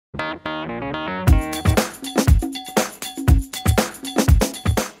Hi,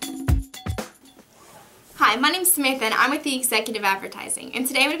 my name's Samantha and I'm with the Executive Advertising, and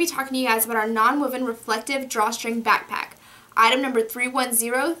today I'm going to be talking to you guys about our non-woven reflective drawstring backpack, item number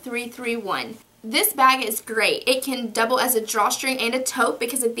 310331. This bag is great. It can double as a drawstring and a tote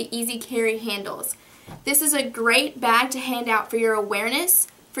because of the easy carry handles. This is a great bag to hand out for your awareness,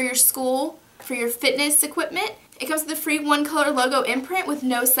 for your school, for your fitness equipment. It comes with a free one-color logo imprint with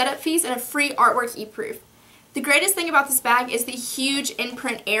no setup fees and a free artwork e-proof. The greatest thing about this bag is the huge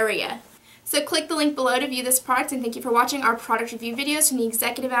imprint area. So click the link below to view this product, and thank you for watching our product review videos from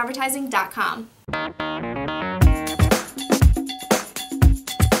theexecutiveadvertising.com.